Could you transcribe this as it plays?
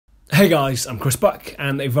Hey guys, I'm Chris Buck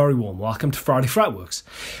and a very warm welcome to Friday Fretworks.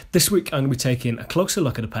 This week I'm going to be taking a closer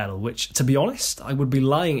look at a pedal which, to be honest, I would be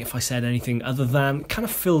lying if I said anything other than kind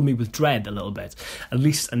of filled me with dread a little bit, at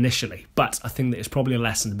least initially. But I think that it's probably a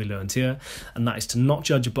lesson to be learned here, and that is to not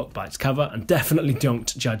judge a book by its cover, and definitely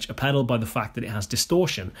don't judge a pedal by the fact that it has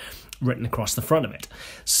distortion written across the front of it.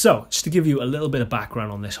 So, just to give you a little bit of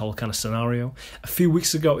background on this whole kind of scenario, a few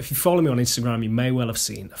weeks ago, if you follow me on Instagram, you may well have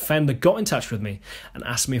seen Fender got in touch with me and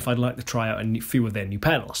asked me if I'd like to try out a few of their new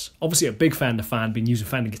pedals. Obviously a big Fender fan, been using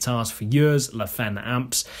Fender guitars for years, love Fender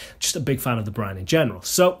amps, just a big fan of the brand in general.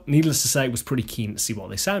 So, needless to say, was pretty keen to see what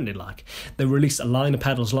they sounded like. They released a line of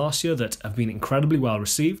pedals last year that have been incredibly well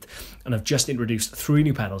received, and have just introduced 3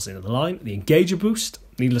 new pedals into the line. The Engager Boost,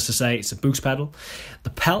 needless to say, it's a boost pedal. The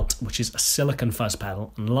Pelt, which is a silicon fuzz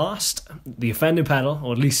pedal. And last, the offending pedal,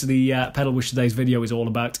 or at least the pedal which today's video is all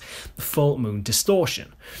about, the Full Moon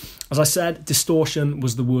Distortion. As I said, distortion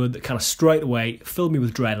was the word that kind of straight away filled me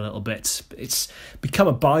with dread a little bit. It's become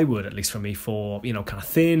a byword, at least for me, for, kind of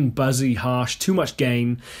thin, buzzy, harsh, too much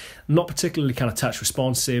gain, not particularly kind of touch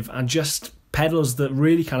responsive, and just pedals that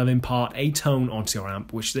really kind of impart a tone onto your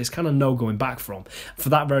amp, which there's kind of no going back from. For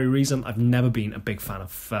that very reason, I've never been a big fan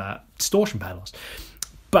of distortion pedals.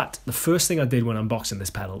 But the first thing I did when unboxing this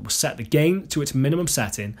pedal was set the gain to its minimum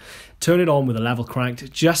setting, turn it on with a level cranked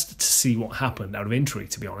just to see what happened out of intrigue,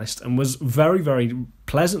 to be honest, and was very, very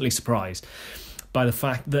pleasantly surprised by the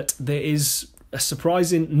fact that there is a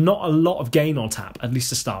surprising not a lot of gain on tap, at least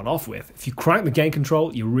to start off with. If you crank the gain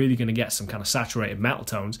control, you're really going to get some kind of saturated metal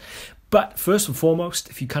tones. But first and foremost,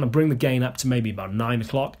 if you kind of bring the gain up to maybe about 9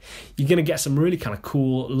 o'clock, you're going to get some really kind of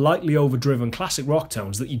cool, lightly overdriven classic rock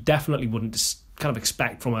tones that you definitely wouldn't kind of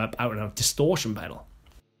expect from out and out distortion pedal.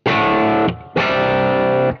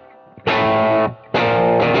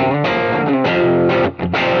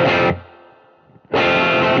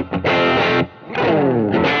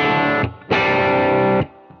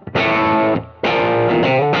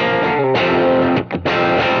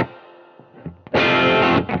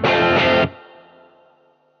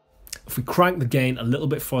 If we crank the gain a little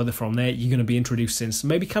bit further from there, you're going to be introducing some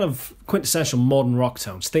maybe kind of quintessential modern rock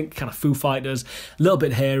tones. Think kind of Foo Fighters, a little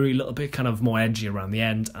bit hairy, a little bit kind of more edgy around the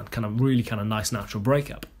end, and kind of really kind of nice natural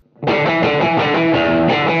breakup.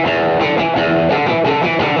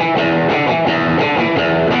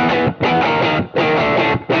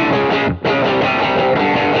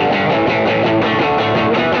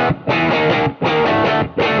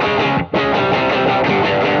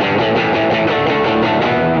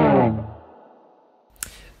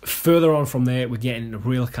 Further on from there, we're getting into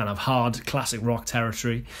real kind of hard classic rock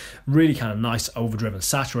territory, really kind of nice overdriven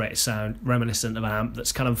saturated sound, reminiscent of an amp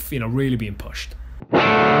that's kind of, really being pushed.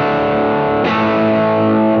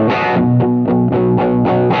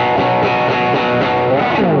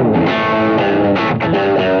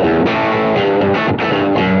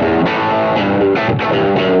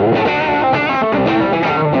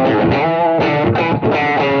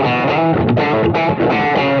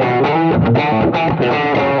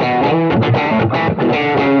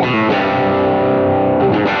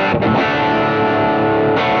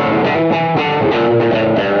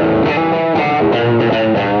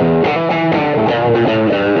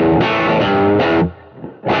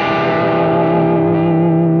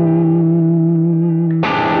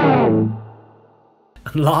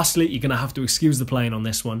 And lastly, you're going to have to excuse the playing on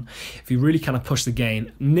this one. If you really kind of push the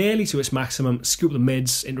gain nearly to its maximum, scoop the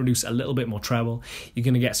mids, introduce a little bit more treble, you're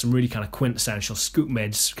going to get some really kind of quintessential scoop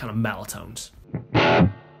mids, kind of metal tones.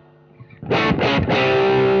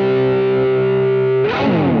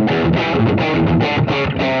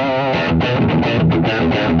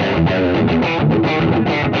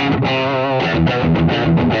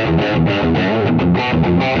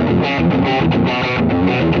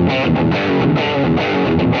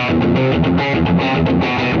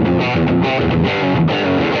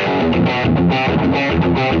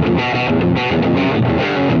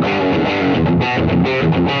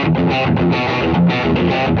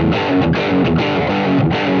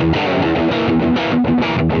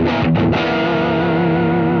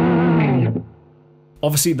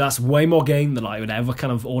 Obviously, that's way more gain than I would ever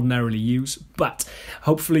kind of ordinarily use, but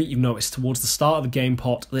hopefully you've noticed towards the start of the gain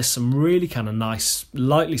pot, there's some really kind of nice,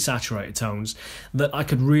 lightly saturated tones that I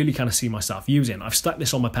could really kind of see myself using. I've stuck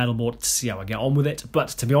this on my pedal board to see how I get on with it, but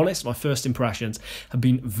to be honest, my first impressions have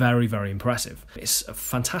been very, very impressive. It's a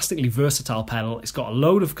fantastically versatile pedal. It's got a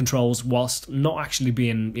load of controls whilst not actually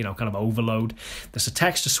being, kind of overload. There's a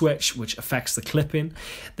texture switch which affects the clipping.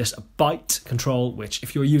 There's a bite control which,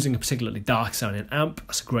 if you're using a particularly dark sounding amp, amp,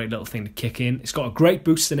 that's a great little thing to kick in. It's got a great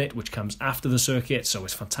boost in it, which comes after the circuit, so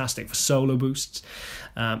it's fantastic for solo boosts.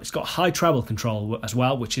 It's got high treble control as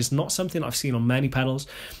well, which is not something I've seen on many pedals,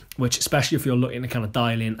 which, especially if you're looking to kind of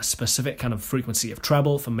dial in a specific kind of frequency of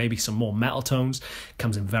treble for maybe some more metal tones,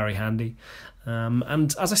 comes in very handy.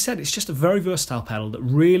 And as I said, it's just a very versatile pedal that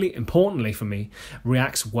really, importantly for me,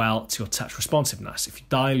 reacts well to your touch responsiveness. If you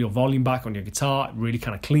dial your volume back on your guitar, it really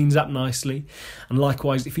kind of cleans up nicely. And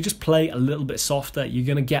likewise, if you just play a little bit softer, you're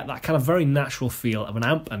going to get that kind of very natural feel of an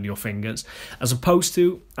amp under your fingers, as opposed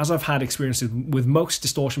to, as I've had experiences with most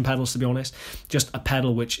distortion pedals, to be honest, just a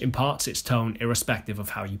pedal which imparts its tone irrespective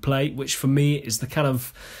of how you play, which for me is the kind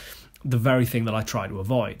of the very thing that I try to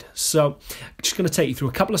avoid. So I'm just going to take you through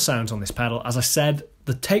a couple of sounds on this pedal. As I said,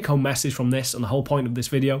 the take-home message from this, and the whole point of this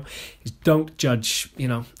video, is don't judge,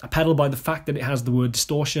 a pedal by the fact that it has the word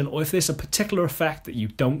distortion, or if there's a particular effect that you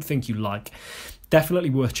don't think you like. Definitely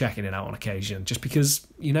worth checking it out on occasion, just because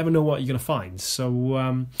you never know what you're going to find.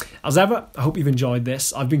 So, as ever, I hope you've enjoyed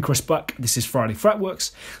this. I've been Chris Buck. This is Friday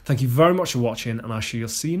Fretworks. Thank you very much for watching, and I shall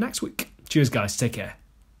see you next week. Cheers, guys. Take care.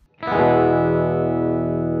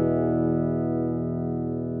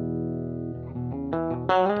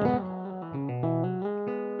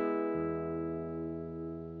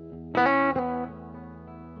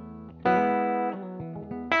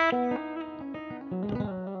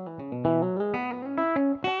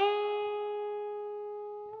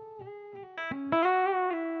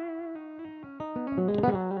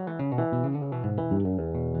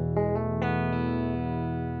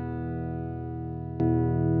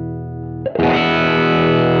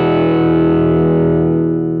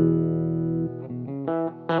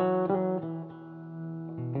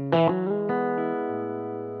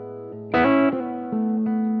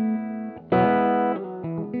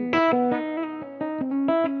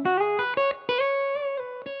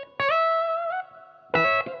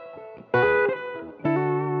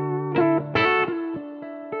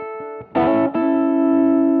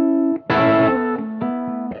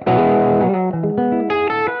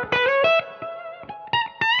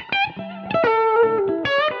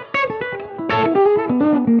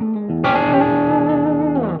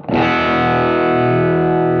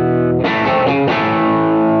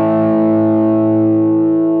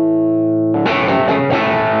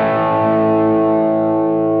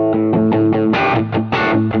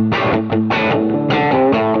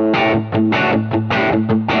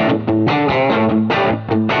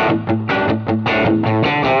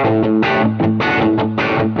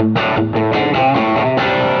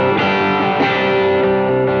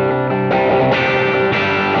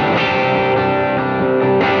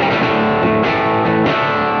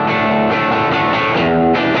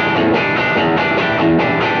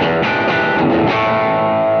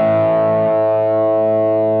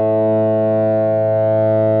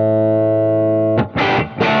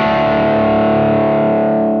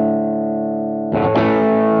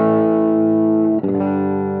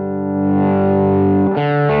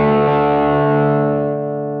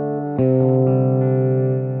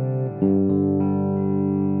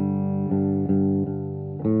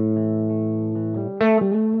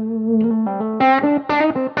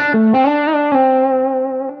 Thank you.